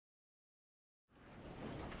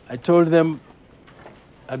I told them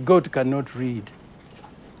a goat cannot read.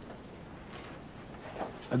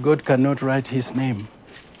 A goat cannot write his name.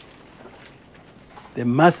 They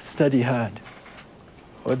must study hard,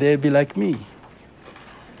 or they'll be like me,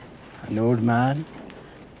 an old man,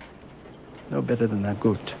 no better than a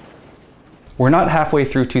goat. We're not halfway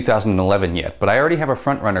through 2011 yet, but I already have a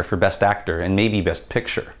frontrunner for Best Actor and maybe Best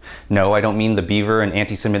Picture. No, I don't mean the beaver and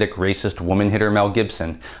anti-Semitic racist woman-hitter Mel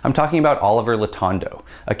Gibson. I'm talking about Oliver Latondo,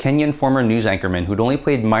 a Kenyan former news anchorman who'd only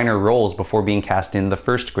played minor roles before being cast in The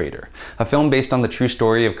First Grader, a film based on the true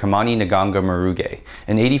story of Kimani Maruge,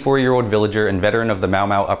 an 84-year-old villager and veteran of the Mau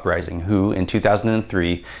Mau uprising who, in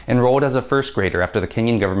 2003, enrolled as a first grader after the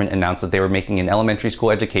Kenyan government announced that they were making an elementary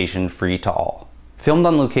school education free to all. Filmed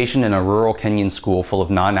on location in a rural Kenyan school full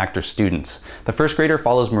of non-actor students, The First Grader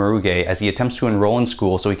follows Maruge as he attempts to enroll in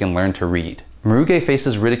school so he can learn to read. Maruge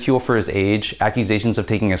faces ridicule for his age, accusations of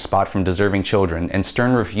taking a spot from deserving children, and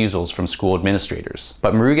stern refusals from school administrators.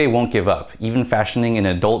 But Maruge won't give up, even fashioning an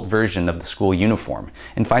adult version of the school uniform,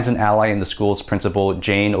 and finds an ally in the school's principal,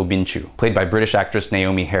 Jane Obinchu, played by British actress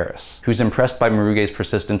Naomi Harris, who's impressed by Maruge's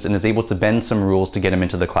persistence and is able to bend some rules to get him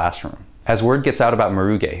into the classroom. As word gets out about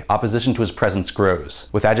Maruge, opposition to his presence grows,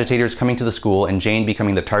 with agitators coming to the school and Jane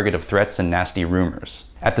becoming the target of threats and nasty rumors.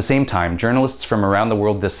 At the same time, journalists from around the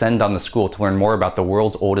world descend on the school to learn more about the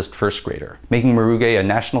world's oldest first grader, making Maruge a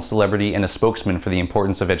national celebrity and a spokesman for the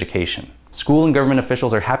importance of education. School and government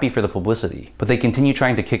officials are happy for the publicity, but they continue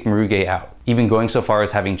trying to kick Maruge out, even going so far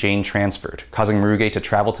as having Jane transferred, causing Maruge to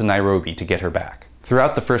travel to Nairobi to get her back.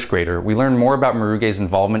 Throughout The First Grader, we learn more about Maruge's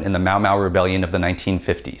involvement in the Mau Mau rebellion of the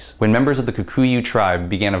 1950s, when members of the Kikuyu tribe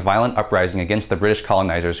began a violent uprising against the British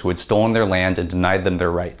colonizers who had stolen their land and denied them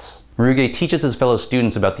their rights. Maruge teaches his fellow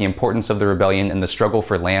students about the importance of the rebellion and the struggle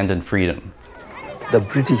for land and freedom. The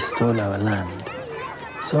British stole our land,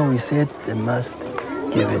 so we said they must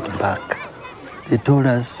give it back. They told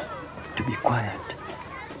us to be quiet.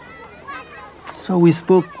 So we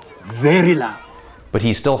spoke very loud. But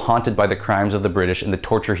he's still haunted by the crimes of the British and the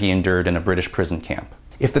torture he endured in a British prison camp.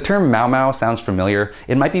 If the term Mau Mau sounds familiar,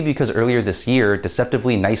 it might be because earlier this year,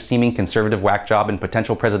 deceptively nice-seeming conservative whack job and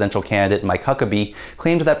potential presidential candidate Mike Huckabee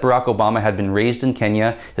claimed that Barack Obama had been raised in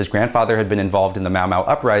Kenya, his grandfather had been involved in the Mau Mau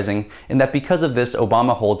uprising, and that because of this,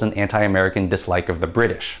 Obama holds an anti-American dislike of the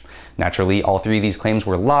British. Naturally, all three of these claims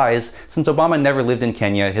were lies, since Obama never lived in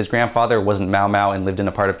Kenya, his grandfather wasn't Mau Mau and lived in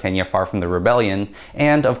a part of Kenya far from the rebellion,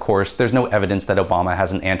 and, of course, there's no evidence that Obama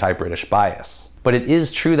has an anti-British bias. But it is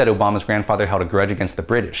true that Obama's grandfather held a grudge against the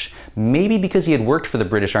British, maybe because he had worked for the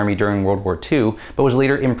British Army during World War II, but was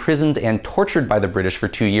later imprisoned and tortured by the British for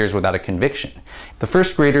 2 years without a conviction. The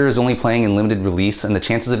First Grader is only playing in limited release, and the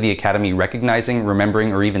chances of the Academy recognizing,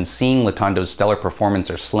 remembering, or even seeing Latondo's stellar performance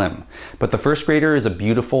are slim. But The First Grader is a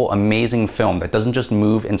beautiful, amazing film that doesn't just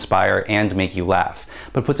move, inspire, and make you laugh,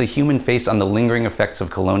 but puts a human face on the lingering effects of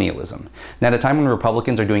colonialism. And at a time when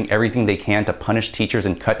Republicans are doing everything they can to punish teachers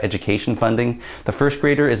and cut education funding, The First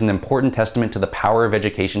Grader is an important testament to the power of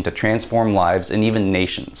education to transform lives and even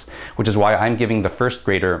nations, which is why I'm giving The First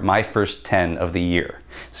Grader my first 10 of the year.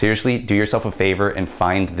 Seriously, do yourself a favor and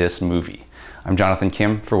find this movie. I'm Jonathan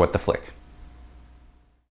Kim for What the Flick.